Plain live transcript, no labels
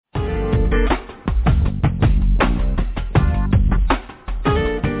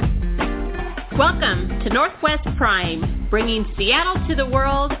Northwest Prime, bringing Seattle to the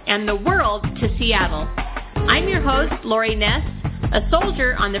world and the world to Seattle. I'm your host, Lori Ness, a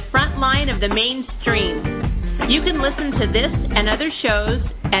soldier on the front line of the mainstream. You can listen to this and other shows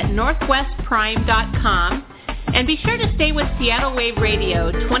at northwestprime.com, and be sure to stay with Seattle Wave Radio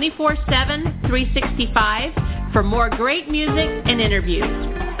 24/7, 365 for more great music and interviews.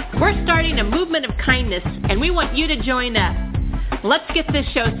 We're starting a movement of kindness, and we want you to join us. Let's get this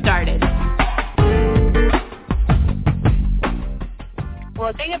show started.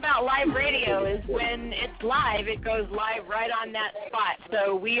 Well, the thing about live radio is when it's live, it goes live right on that spot.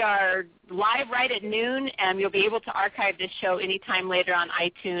 So we are live right at noon, and you'll be able to archive this show anytime later on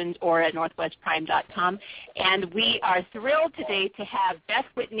iTunes or at northwestprime.com. And we are thrilled today to have Beth,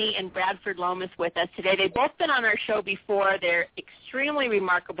 Whitney, and Bradford Loomis with us today. They've both been on our show before. They're extremely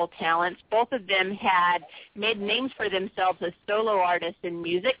remarkable talents. Both of them had made names for themselves as solo artists in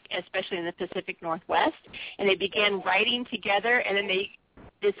music, especially in the Pacific Northwest. And they began writing together, and then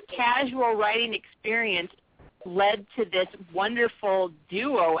this casual writing experience led to this wonderful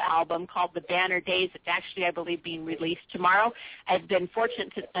duo album called The Banner Days. It's actually, I believe, being released tomorrow. I've been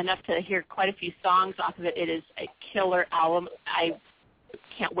fortunate enough to hear quite a few songs off of it. It is a killer album. I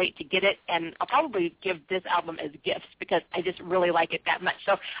can't wait to get it, and I'll probably give this album as gifts because I just really like it that much.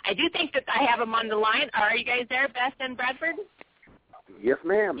 So I do think that I have them on the line. Are you guys there, Beth and Bradford? Yes,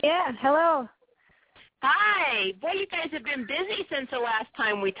 ma'am. Yeah, hello. Hi. Boy, you guys have been busy since the last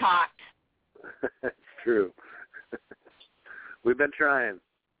time we talked. It's true. We've been trying.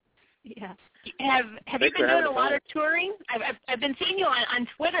 Yeah. Have you been doing a lot of touring? I've been seeing you on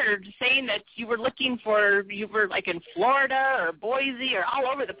Twitter saying that you were like in Florida or Boise or all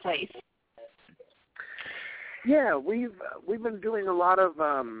over the place. Yeah, we've been doing a lot of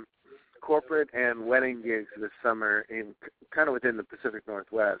corporate and wedding gigs this summer in kind of within the Pacific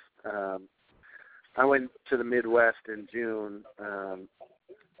Northwest. I went to the Midwest in June,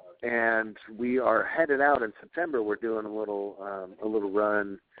 and we are headed out in September. We're doing a little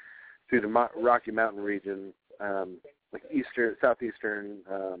run through the Rocky Mountain region, like southeastern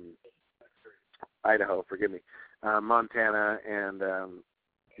Idaho, Montana, and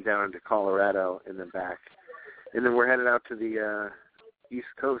down into Colorado, and then back. And then we're headed out to the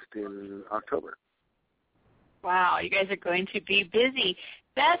East Coast in October. Wow, you guys are going to be busy.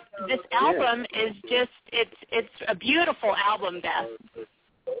 Beth, this album is just, it's a beautiful album, Beth.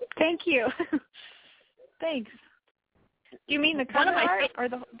 Thank you. Thanks. Do you mean the cover art or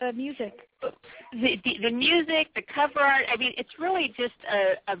the music? The music, the cover art, I mean, it's really just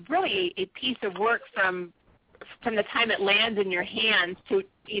a piece of work from the time it lands in your hands to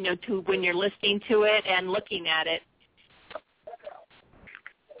when you're listening to it and looking at it.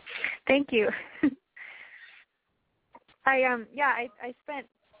 Thank you. I spent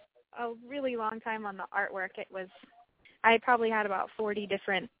a really long time on the artwork. I probably had about 40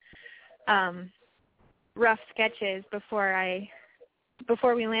 different rough sketches before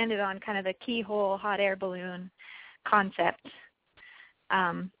we landed on kind of the keyhole hot air balloon concept.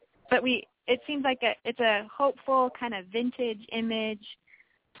 But it seems like it's a hopeful kind of vintage image,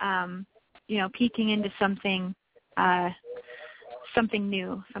 peeking into something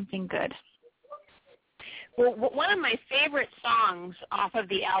new, something good. Well, one of my favorite songs off of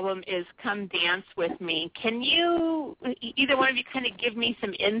the album is Come Dance With Me. Can you, either one of you, kind of give me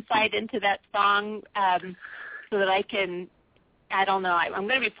some insight into that song so that I can, I don't know, I'm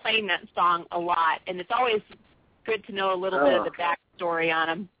going to be playing that song a lot, and it's always good to know a little bit of the backstory on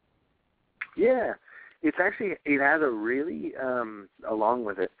them. Yeah, it has a really, along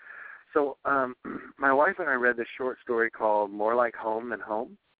with it. So my wife and I read this short story called More Like Home Than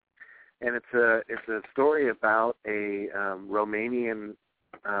Home. And it's a story about a Romanian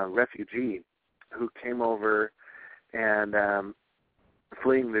refugee who came over and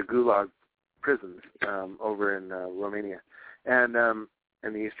fleeing the Gulag prisons over in Romania and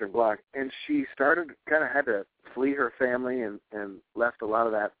in the Eastern Bloc. And she had to flee her family and left a lot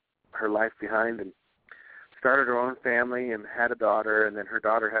of her life behind, and started her own family and had a daughter, and then her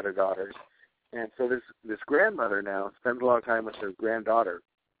daughter had a daughter. And so this grandmother now spends a lot of time with her granddaughter.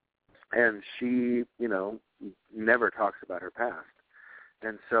 And she, never talks about her past.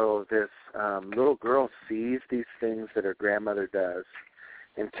 And so this little girl sees these things that her grandmother does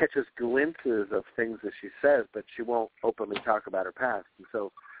and catches glimpses of things that she says, but she won't openly talk about her past. And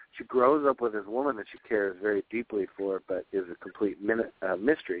so she grows up with this woman that she cares very deeply for, but is a complete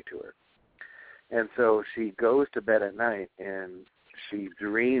mystery to her. And so she goes to bed at night and she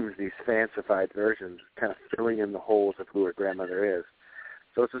dreams these fancified versions, kind of filling in the holes of who her grandmother is.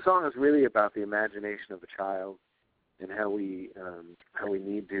 So it's a song that's really about the imagination of a child and how we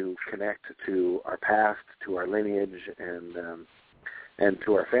need to connect to our past, to our lineage, and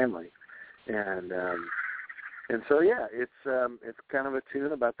to our family. And so yeah, it's kind of a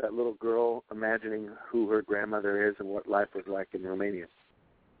tune about that little girl imagining who her grandmother is and what life was like in Romania.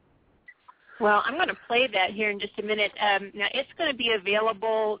 Well, I'm going to play that here in just a minute. Now, it's going to be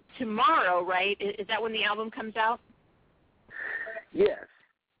available tomorrow, right? Is that when the album comes out? Yes.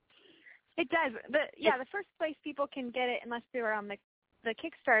 It does. The first place people can get it, unless they were on the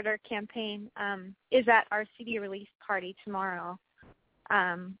Kickstarter campaign, is at our CD release party tomorrow.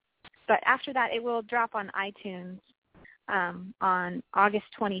 But after that, it will drop on iTunes on August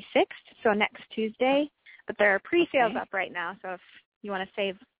 26th, so next Tuesday. But there are pre-sales up right now, so if you want to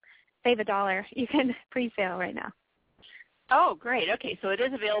save $1, you can pre-sale right now. Oh, great. Okay, so it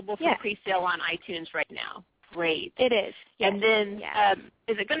is available for pre-sale on iTunes right now. Great. It is. Yes. And then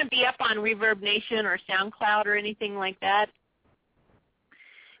is it going to be up on Reverb Nation or SoundCloud or anything like that?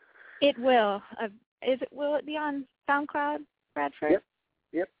 It will. Will it be on SoundCloud, Bradford?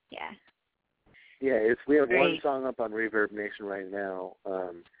 Yep. Yeah. Yeah, we have one song up on Reverb Nation right now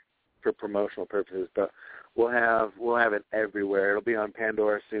for promotional purposes, but we'll have it everywhere. It'll be on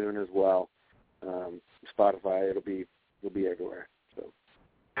Pandora soon as well. Spotify, it'll be everywhere. So.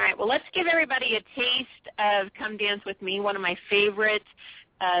 All right, well, let's give everybody a taste of Come Dance With Me, one of my favorite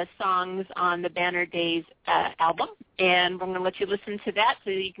songs on the Banner Days album. And we're going to let you listen to that so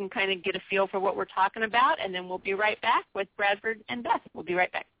you can kind of get a feel for what we're talking about, and then we'll be right back with Bradford and Beth. We'll be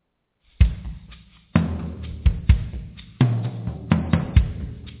right back.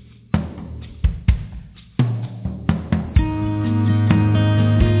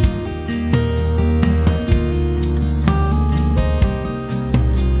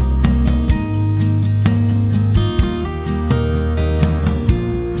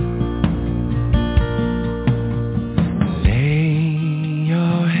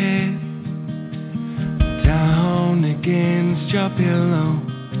 Pillow,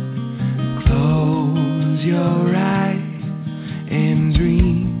 close your eyes and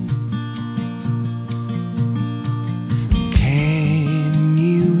dream. Can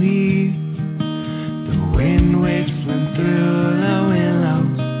you hear the wind whistling through the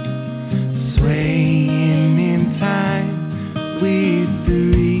willows, swaying in time with the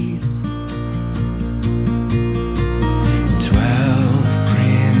reeds? 12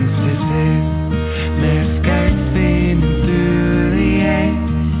 princesses, their skirts spinning through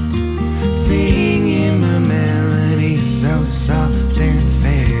singing the melody so soft and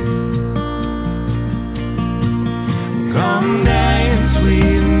fair. Come dance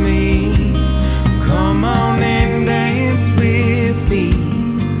with me, come on and dance with me.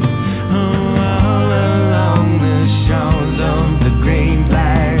 Oh, all along the shores of the great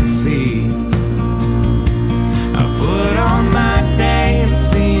black sea. I put on my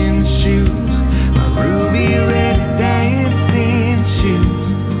dancing shoes, my ruby red dancing shoes.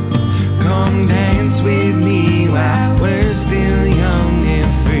 Come dance with me while we're still young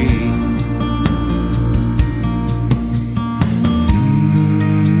and free.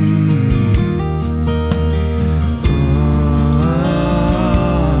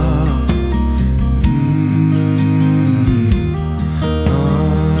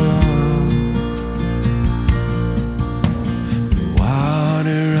 The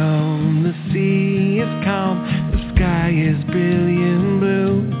water on the sea is calm, the sky is brilliant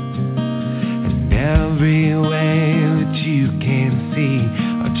blue. Everywhere that you can see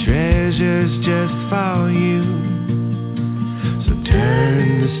are treasures just for you. So turn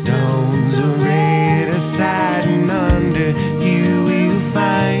the stones of red aside, and under you will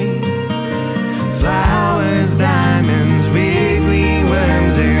find flowers, diamonds, wiggly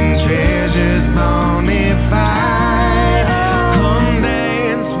worms, and treasures bonafide. Come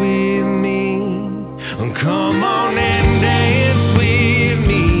dance with me, come on and dance with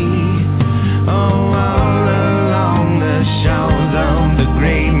me. Oh, all along the shores of the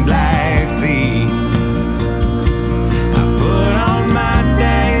great black sea. I put on my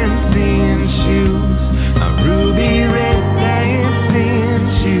dancing shoes, my ruby red dancing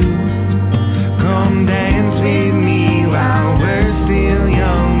shoes. Come dance with me while we're still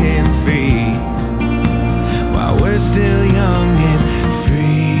young and free. While we're still young and free.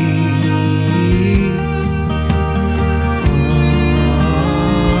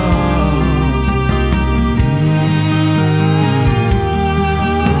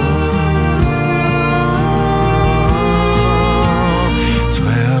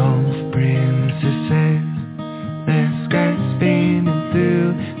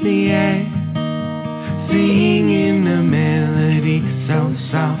 Singing the melody so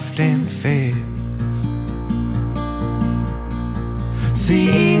soft and fair.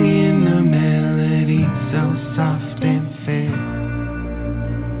 singing a melody so soft and fair.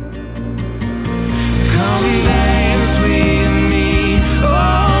 Come dance with me,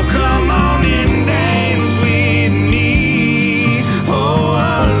 oh come on and dance with me, oh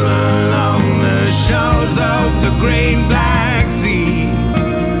all along the shores of the great black sea.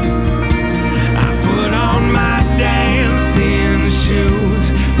 I put on my dancing shoes,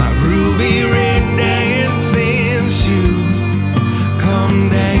 my ruby red dancing shoes. Come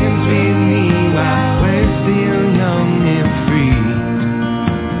dance with me while we're still young and free,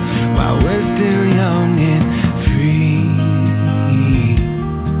 while we're still young and free.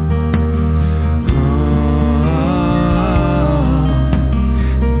 Oh,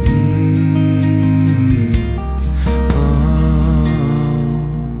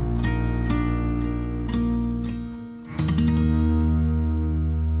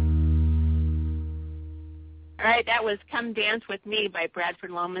 All right, that was Come Dance With Me by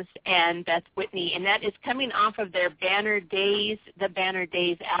Bradford, Loomis, and Beth, Whitney, and that is coming off of their Banner Days, the Banner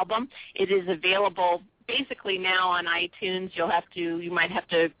Days album. It is available basically now on iTunes. You might have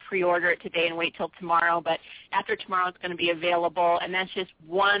to pre-order it today and wait till tomorrow, but after tomorrow it's going to be available, and that's just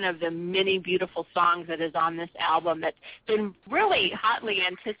one of the many beautiful songs that is on this album that's been really hotly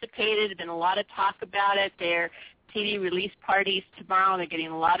anticipated. There's been a lot of talk about it. Their CD release parties tomorrow. They're getting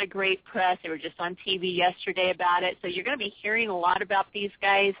a lot of great press. They were just on TV yesterday about it. So you're going to be hearing a lot about these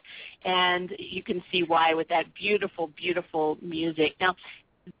guys, and you can see why with that beautiful, beautiful music. Now,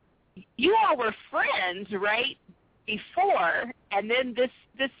 you all were friends, right, before, and then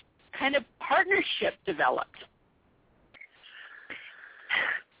this kind of partnership developed.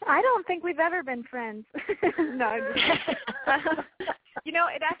 I don't think we've ever been friends. No, I'm just you know,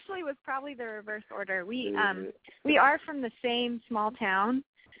 it actually was probably the reverse order. We are from the same small town,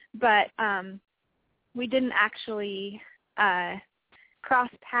 but we didn't actually cross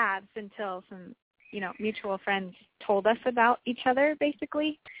paths until some, mutual friends told us about each other,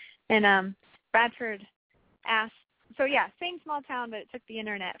 basically. And Bradford asked, so yeah, same small town, but it took the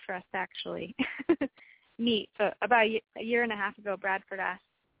internet for us to actually meet. So about a year and a half ago, Bradford asked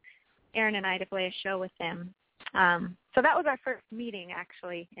Aaron and I to play a show with him. So that was our first meeting,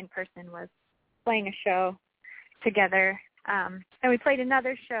 actually, in person, was playing a show together. And we played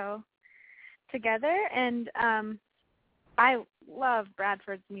another show together, and I love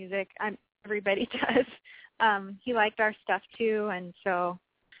Bradford's music. Everybody does. He liked our stuff, too, and so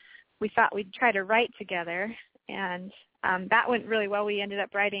we thought we'd try to write together, and that went really well. We ended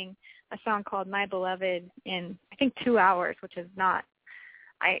up writing a song called My Beloved in, I think, 2 hours, which is not –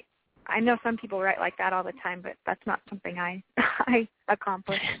 I know some people write like that all the time, but that's not something I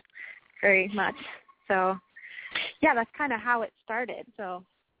accomplish very much. So, yeah, that's kind of how it started. So,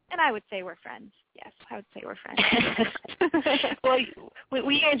 and I would say we're friends. Yes, I would say we're friends. Well,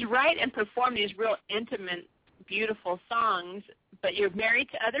 we guys write and perform these real intimate, beautiful songs, but you're married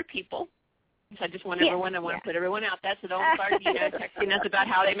to other people. So I just want everyone, I want to put everyone out there, so don't start texting us about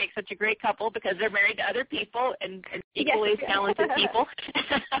how they make such a great couple, because they're married to other people and equally talented people.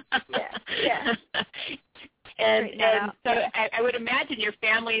 Yeah. And so I would imagine your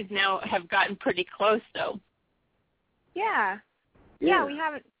families now have gotten pretty close, though. Yeah, we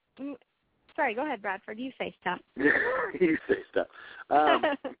haven't. Sorry, go ahead, Bradford. You say stuff. You say stuff.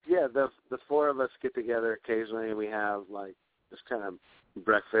 Yeah, the four of us get together occasionally. We have just kind of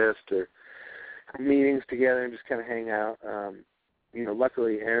breakfast or meetings together and just kind of hang out.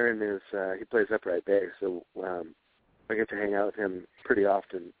 Luckily Aaron he plays upright bass, so I get to hang out with him pretty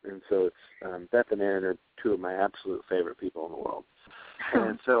often, and so it's Beth and Aaron are two of my absolute favorite people in the world.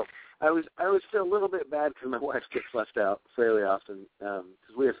 And so I was feel a little bit bad because my wife gets left out fairly often,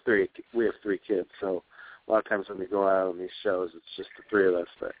 because we have three kids, so a lot of times when we go out on these shows, it's just the three of us.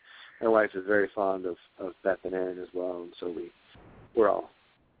 But my wife is very fond of Beth and Aaron as well, and so we're all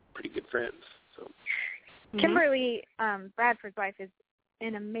pretty good friends. So Kimberly, Bradford's wife, is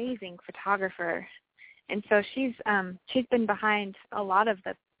an amazing photographer, and so she's been behind a lot of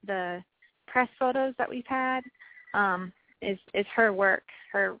the press photos that we've had. Is her work.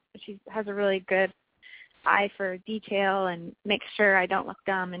 She has a really good eye for detail and makes sure I don't look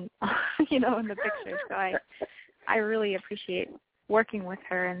dumb and in the pictures. So I really appreciate working with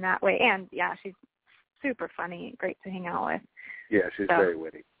her in that way. And yeah, she's super funny and great to hang out with. Yeah, she's very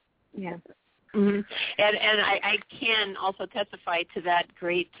witty. Yeah. Mm-hmm. And I can also testify to that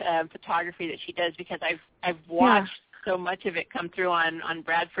great photography that she does, because I've watched so much of it come through on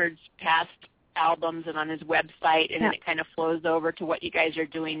Bradford's past albums and on his website, and then it kind of flows over to what you guys are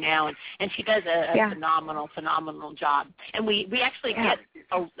doing now, and she does a phenomenal job. And we actually get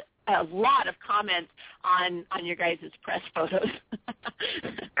a lot of comments on your guys' press photos.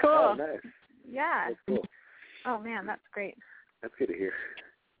 Cool. Oh, nice. Yeah. That's cool. Oh, man, that's great. That's good to hear.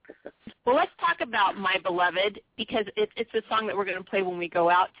 Well, let's talk about My Beloved, because it's a song that we're going to play when we go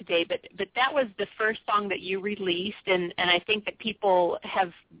out today. But that was the first song that you released, and I think that people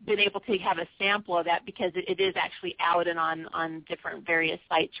have been able to have a sample of that because it is actually out and on different various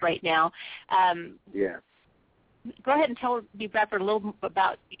sites right now. Yeah. Go ahead and tell me, Bradford, a little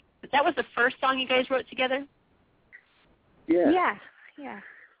about, that was the first song you guys wrote together? Yeah. Yeah.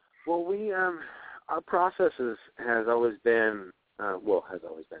 Well, our process has always been,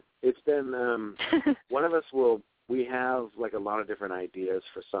 it's been, one of us we have like a lot of different ideas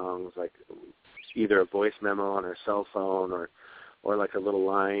for songs, like either a voice memo on our cell phone or like a little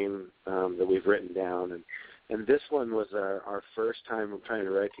line that we've written down. And this one was our first time trying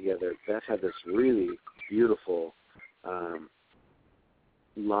to write together. Beth had this really beautiful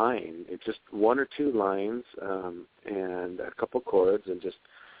line. It's just one or two lines and a couple chords, and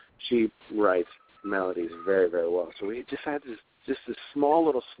she writes melodies very, very well. So we just had this small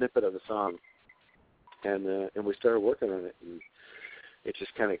little snippet of the song, and we started working on it, and it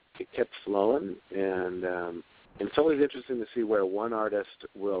just kind of kept flowing. And it's always interesting to see where one artist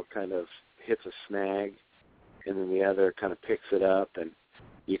will kind of hits a snag, and then the other kind of picks it up, and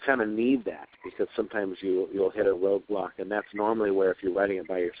you kind of need that because sometimes you'll hit a roadblock, and that's normally where if you're writing it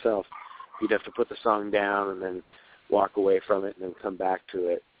by yourself, you'd have to put the song down and then walk away from it and then come back to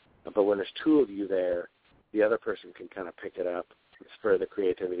it. But when there's two of you there, the other person can kind of pick it up and spur the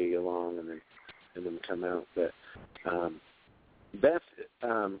creativity along and then come out. But Beth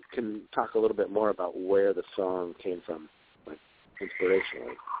can talk a little bit more about where the song came from, like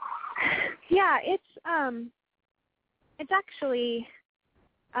inspirationally. Yeah, it's actually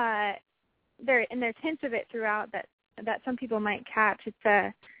there's hints of it throughout that some people might catch.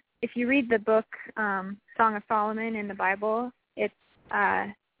 It's if you read the book Song of Solomon in the Bible, it's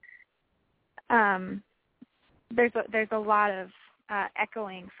there's a lot of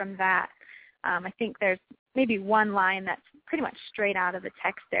echoing from that. I think there's maybe one line that's pretty much straight out of the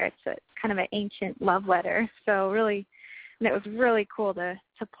text there. It's a kind of an ancient love letter. So really, and it was really cool to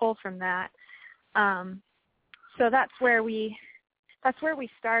pull from that. So that's where we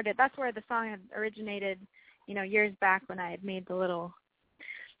started. That's where the song had originated, years back when I had made the little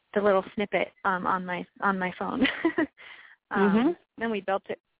snippet on my phone. Then we built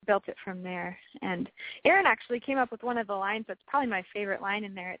it from there. And Aaron actually came up with one of the lines that's probably my favorite line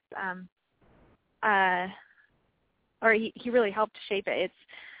in there. It's he really helped shape it. It's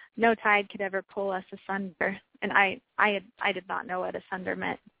no tide could ever pull us asunder. And I did not know what asunder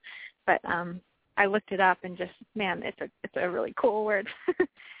meant, but I looked it up and just, man, it's a really cool word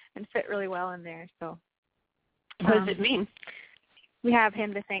and fit really well in there. So what does it mean? We have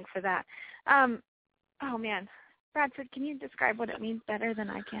him to thank for that. Oh man, Bradford, can you describe what it means better than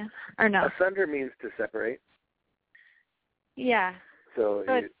I can? Or no? Asunder means to separate. Yeah. So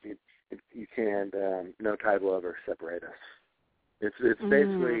you can't. No tide will ever separate us. It's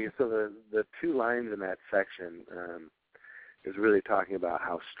basically so the two lines in that section is really talking about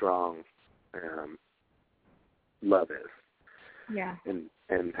how strong love is. Yeah.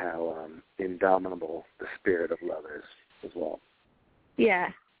 And how indomitable the spirit of love is as well. Yeah.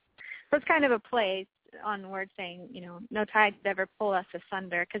 So it's kind of a play on words saying, no tide could ever pull us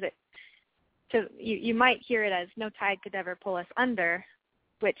asunder, because you might hear it as no tide could ever pull us under,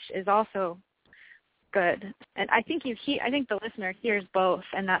 which is also good. And I think the listener hears both,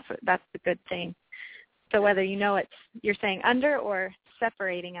 and that's the good thing. So whether you're saying under or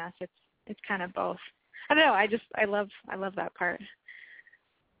separating us, it's kind of both. I don't know. I love that part.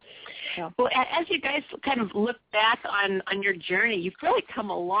 So. Well, as you guys kind of look back on your journey, you've really come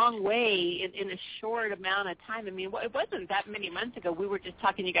a long way in a short amount of time. I mean, it wasn't that many months ago. We were just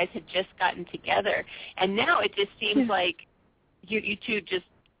talking. You guys had just gotten together, and now it just seems like you two just,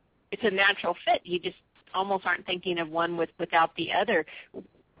 it's a natural fit. You just almost aren't thinking of one without the other.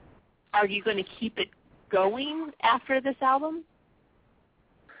 Are you going to keep it going after this album?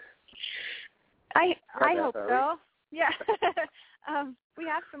 I hope so. Yeah. We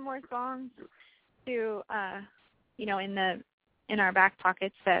have some more songs to, in our back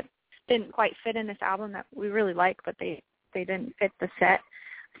pockets that didn't quite fit in this album that we really like, but they didn't fit the set.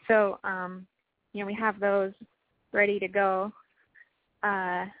 So, we have those ready to go.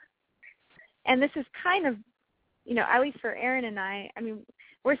 And this is kind of, at least for Aaron and I mean,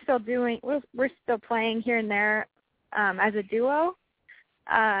 we're still playing here and there as a duo,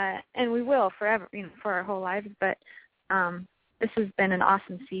 and we will forever, for our whole lives. But this has been an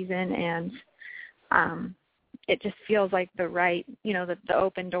awesome season, and it just feels like the right, the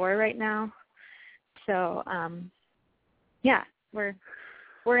open door right now. So,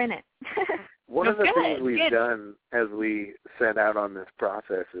 we're in it. One of the things we've done as we set out on this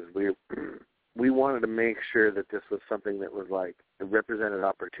process is we wanted to make sure that this was something that was like a represented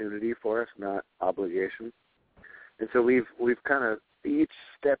opportunity for us, not obligation. And so we've kind of, each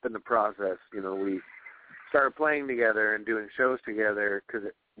step in the process, we started playing together and doing shows together because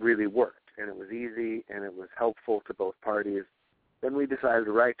it really worked, and it was easy, and it was helpful to both parties. Then we decided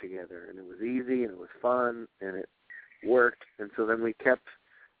to write together, and it was easy, and it was fun, and it worked. And so then we kept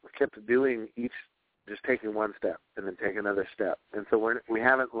doing each, just taking one step and then take another step. And so we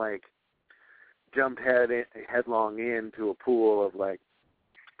haven't like jumped headlong into a pool of like,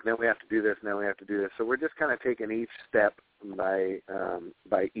 now we have to do this, now we have to do this. So we're just kind of taking each step by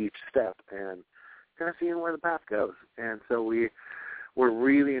each step and kind of seeing where the path goes. And so we're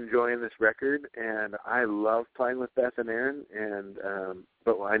really enjoying this record, and I love playing with Beth and Aaron, and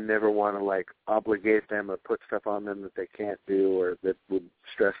but I never want to like obligate them or put stuff on them that they can't do or that would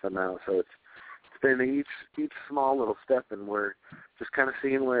stress them out. So it's been each small little step, and we're just kind of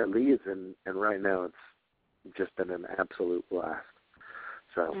seeing where it leads. And right now it's just been an absolute blast.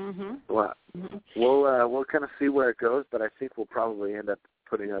 So we'll kind of see where it goes, but I think we'll probably end up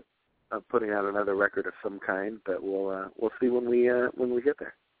putting out another record of some kind, but we'll see when we get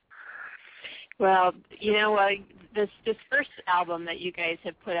there. Well, this first album that you guys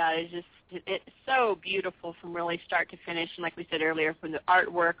have put out is it's so beautiful from really start to finish, and like we said earlier, from the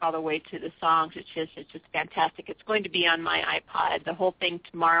artwork all the way to the songs, it's just fantastic. It's going to be on my iPod, the whole thing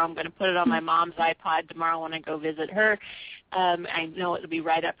tomorrow. I'm going to put it on my mom's iPod tomorrow when I go visit her. I know it'll be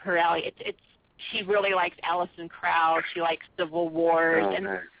right up her alley. She really likes Alison Krauss. She likes Civil Wars,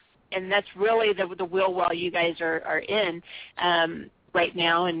 and that's really the wheel well you guys are in right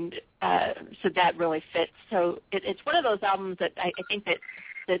now, and so that really fits. So it's one of those albums that I think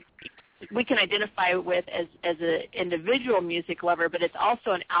that we can identify with as an individual music lover, but it's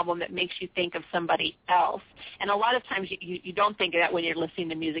also an album that makes you think of somebody else. And a lot of times you don't think of that when you're listening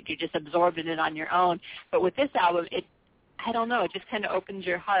to music. You're just absorbed in it on your own. But with this album, I don't know, it just kind of opens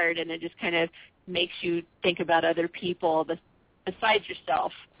your heart, and it just kind of makes you think about other people besides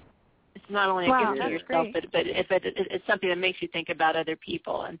yourself. It's not only a gift to yourself, but it's something that makes you think about other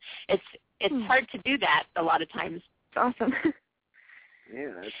people, and it's hard to do that a lot of times. It's awesome. Yeah,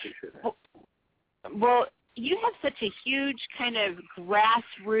 I appreciate that. Well, you have such a huge kind of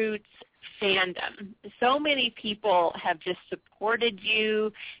grassroots fandom. So many people have just supported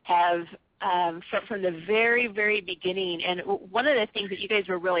you, have from the very, very beginning. And one of the things that you guys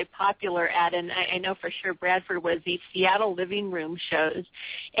were really popular at, and I know for sure Bradford, was the Seattle living room shows.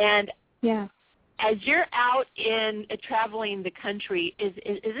 And yeah, as you're out in traveling the country, is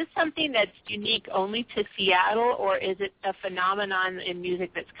this something that's unique only to Seattle, or is it a phenomenon in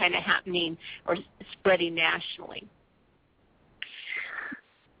music that's kind of happening or spreading nationally?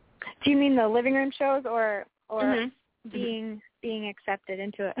 Do you mean the living room shows, or being accepted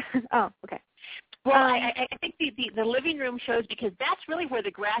into it? Oh, okay. Well, I think the living room shows, because that's really where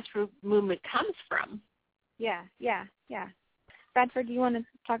the grassroots movement comes from. Yeah. Bradford, do you want to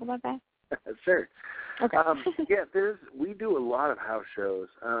talk about that? Sure. Okay. We do a lot of house shows.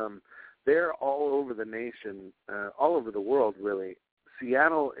 They're all over the nation, all over the world, really.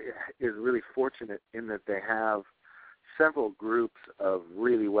 Seattle is really fortunate in that they have several groups of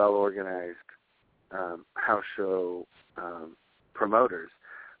really well-organized house show promoters,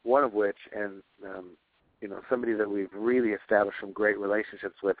 one of which, and somebody that we've really established some great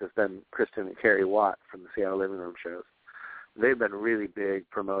relationships with, has been Kristen and Carrie Watt from the Seattle Living Room shows. They've been really big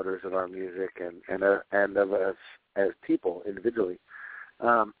promoters of our music and of us as people individually.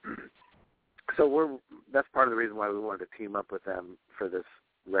 So that's part of the reason why we wanted to team up with them for this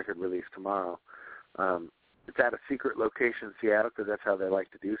record release tomorrow. It's at a secret location in Seattle because that's how they like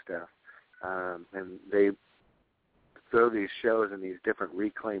to do stuff. And they throw these shows in these different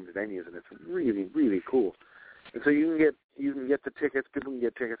reclaimed venues, and it's really, really cool. And so you can get the tickets. People can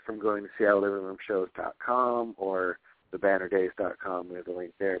get tickets from going to SeattleLivingRoomShows.com or thebannerdays.com. We have the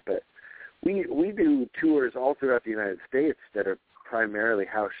link there. But we do tours all throughout the United States that are primarily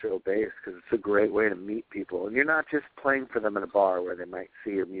house show based, because it's a great way to meet people. And you're not just playing for them in a bar where they might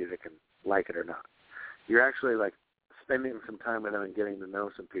see your music and like it or not. You're actually like spending some time with them and getting to know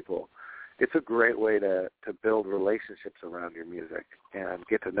some people. It's a great way to build relationships around your music and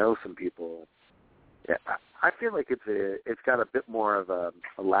get to know some people. Yeah, I feel like it's got a bit more of a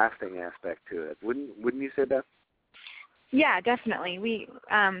lasting aspect to it. Wouldn't you say, Beth? Yeah, definitely.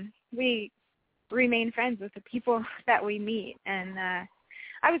 We remain friends with the people that we meet. And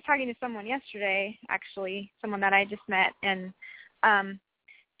I was talking to someone yesterday, actually, someone that I just met, and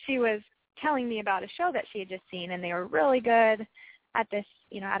she was telling me about a show that she had just seen, and they were really good at this,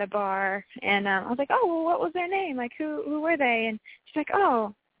 at a bar. And I was like, oh, well, what was their name? Like, who were they? And she's like,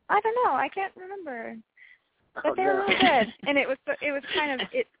 oh, I don't know, I can't remember. But they were really good. And it was kind of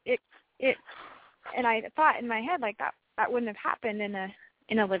it. And I thought in my head, like, that wouldn't have happened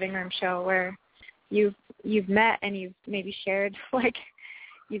in a living room show where you've met and you've maybe shared, like,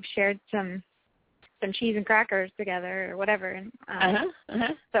 you've shared some cheese and crackers together or whatever. And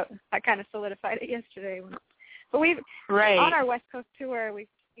so I kind of solidified it yesterday. But on our West Coast tour, we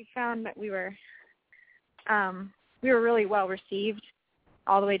found that we were really well received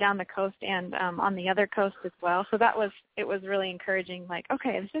all the way down the coast and on the other coast as well. So it was really encouraging. Like,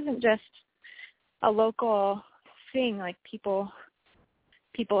 okay, this isn't just a local thing. Like, people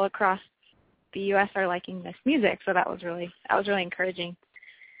across the U.S. are liking this music. So that was really encouraging.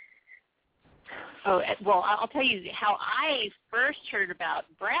 Oh, well, I'll tell you how I first heard about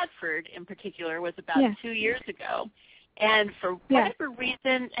Bradford in particular was about 2 years ago. And for whatever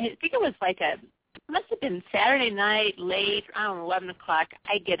reason, I think it was must have been Saturday night, late, around 11 o'clock,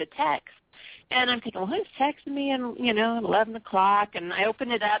 I get a text. And I'm thinking, well, who's texting me at 11 o'clock? And I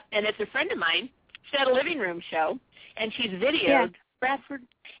open it up, and it's a friend of mine. She had a living room show, and she's videoed Bradford,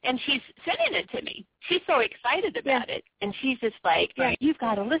 and she's sending it to me. She's so excited about it, and she's just like, you've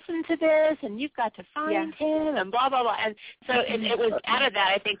got to listen to this, and you've got to find him, and blah, blah, blah. And so it was out of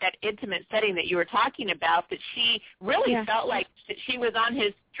that, I think, that intimate setting that you were talking about, that she really felt like that she was on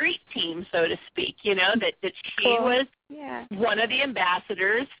his street team, so to speak, that she was one of the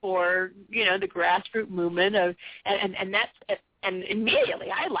ambassadors for, the grassroots movement of, and that's, and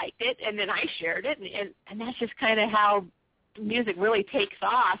immediately I liked it, and then I shared it, and that's just kind of how music really takes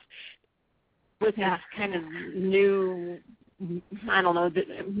off with this kind of new, I don't know,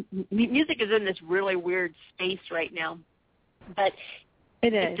 music is in this really weird space right now. But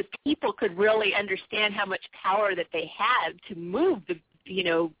it is. If the people could really understand how much power that they have to move the,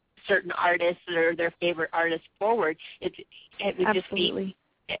 certain artists or their favorite artists forward, it would just be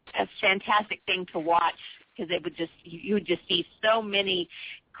a fantastic thing to watch, because you would just see so many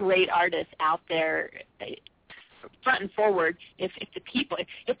great artists out there front and forward if the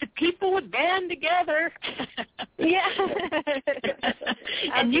people would band together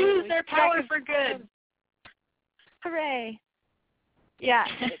and use their power for good. Hooray. Yeah,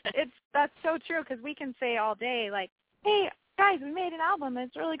 that's so true, because we can say all day, like, hey guys, we made an album,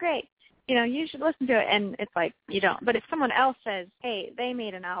 it's really great, you should listen to it, and it's like, you don't. But if someone else says, hey, they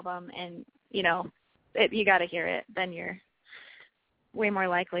made an album, and you got to hear it, then you're way more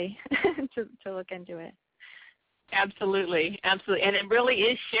likely to look into it. Absolutely. And it really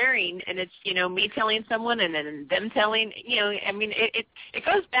is sharing, and it's, me telling someone and then them telling, it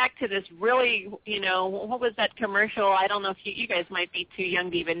goes back to this really, what was that commercial? I don't know if you guys might be too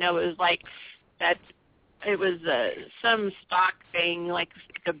young to even know. It was like that. It was some stock thing, like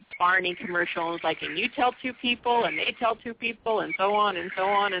the Barney commercial. It was like, and you tell two people, and they tell two people, and so on, and so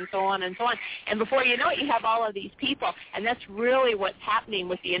on, and so on, and so on. And before you know it, you have all of these people. And that's really what's happening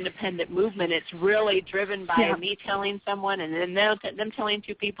with the independent movement. It's really driven by me telling someone, and then them telling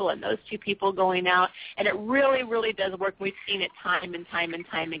two people, and those two people going out. And it really, really does work. We've seen it time and time and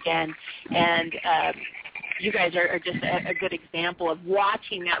time again. And you guys are just a good example of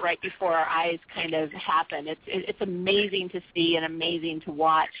watching that right before our eyes kind of happen. It's amazing to see and amazing to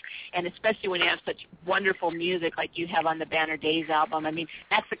watch, and especially when you have such wonderful music like you have on the Banner Days album. I mean,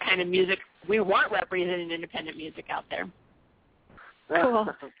 that's the kind of music we want representing independent music out there. Cool.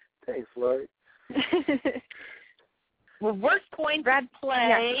 Thanks, Lori. Well, Work Point Brad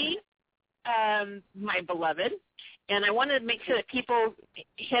Play, my beloved, and I want to make sure that people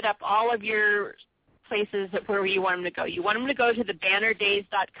hit up all of your places where you want them to go. You want them to go to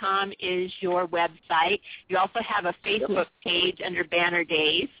thebannerdays.com is your website. You also have a Facebook page under Banner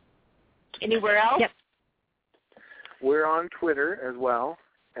Days. Anywhere else? Yep. We're on Twitter as well,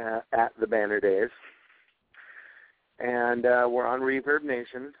 at the Banner Days. And we're on Reverb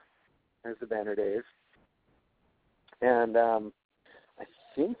Nation as the Banner Days. And I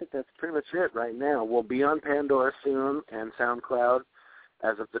think that's pretty much it right now. We'll be on Pandora soon and SoundCloud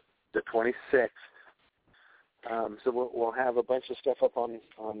as of the 26th. So we'll have a bunch of stuff up on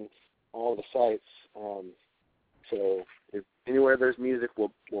all the sites. So if anywhere there's music,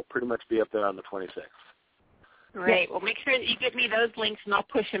 we'll pretty much be up there on the 26th. Great. Well, make sure that you get me those links, and I'll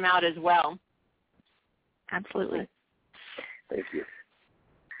push them out as well. Absolutely. Thank you.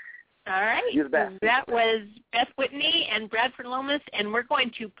 All right. You're the best. That was Beth Whitney and Bradford Loomis, and we're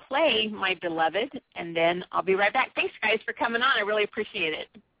going to play My Beloved, and then I'll be right back. Thanks, guys, for coming on. I really appreciate it.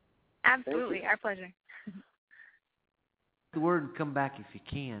 Absolutely. Our pleasure. The word and come back if you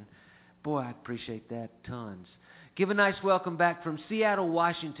can. Boy, I appreciate that tons. Give a nice welcome back from Seattle,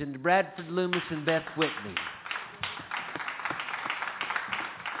 Washington to Bradford, Loomis, and Beth Whitney.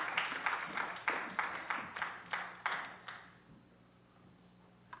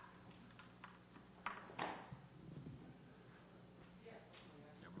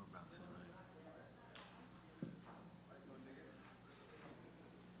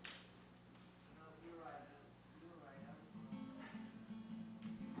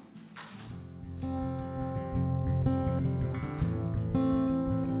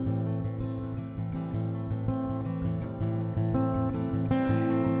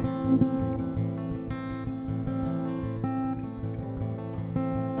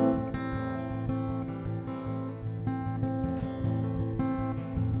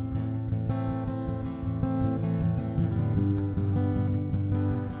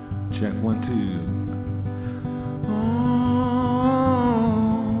 Check 1, 2.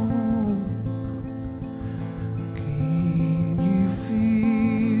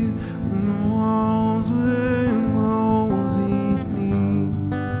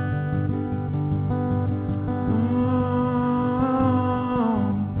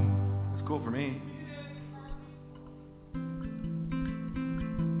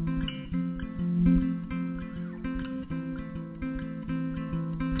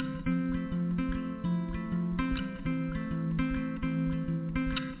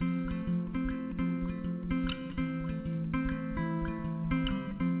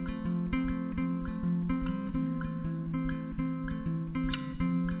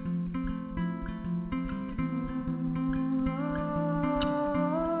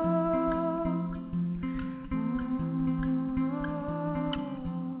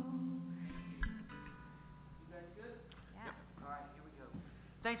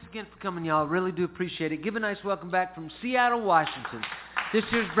 Thanks again for coming, y'all. Really do appreciate it. Give a nice welcome back from Seattle, Washington. This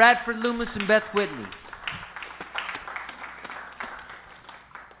here's Bradford, Loomis, and Beth Whitney.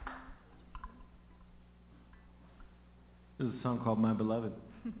 This is a song called My Beloved.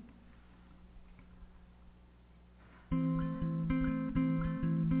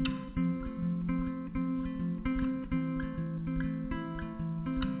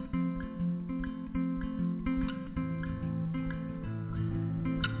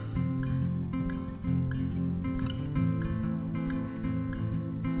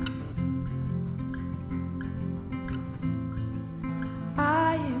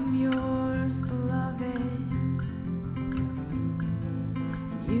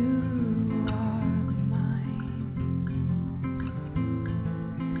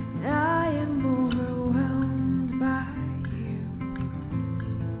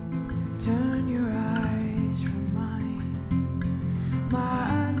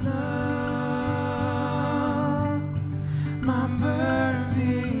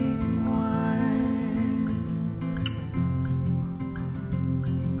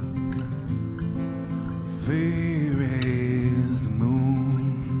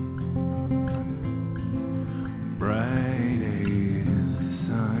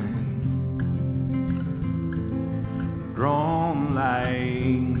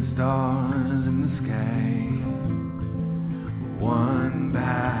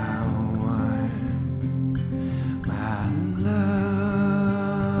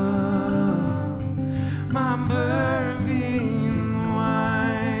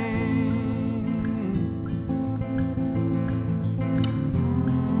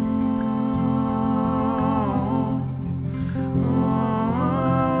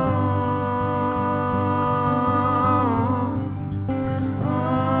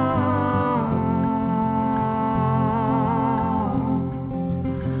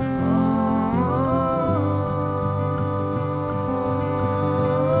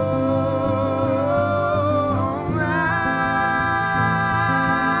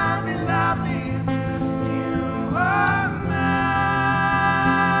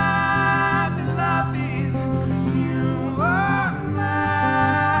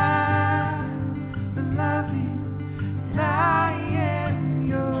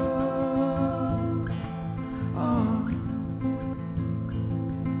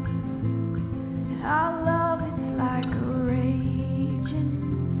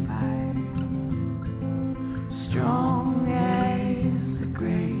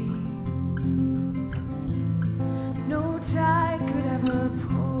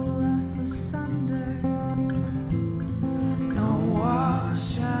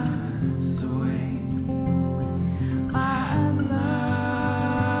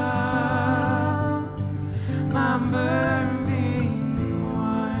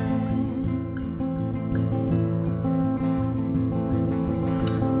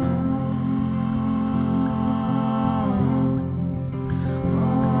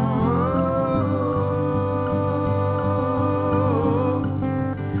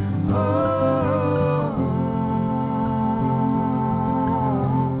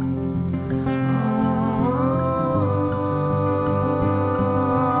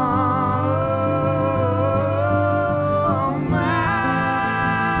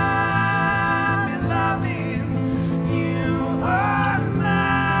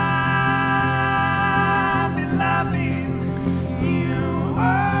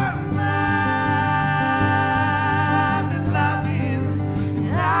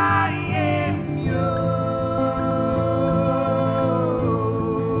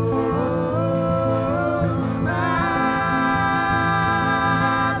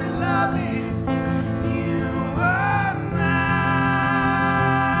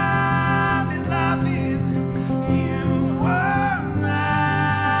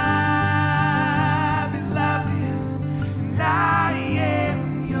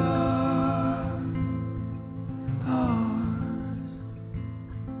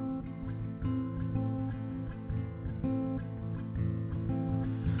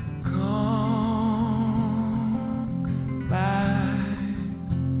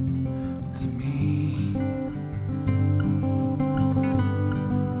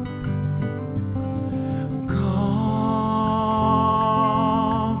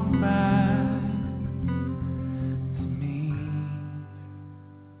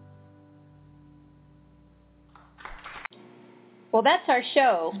 Well, that's our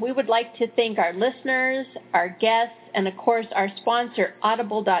show. We would like to thank our listeners, our guests, and, of course, our sponsor,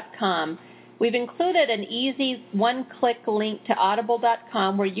 Audible.com. We've included an easy one-click link to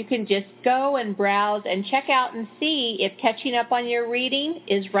Audible.com where you can just go and browse and check out and see if catching up on your reading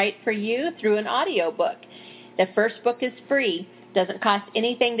is right for you through an audiobook. The first book is free. Doesn't cost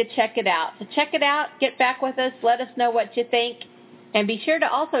anything to check it out. So check it out. Get back with us. Let us know what you think. And be sure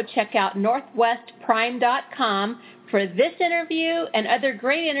to also check out NorthwestPrime.com for this interview and other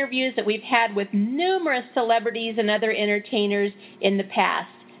great interviews that we've had with numerous celebrities and other entertainers in the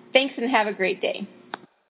past. Thanks and have a great day.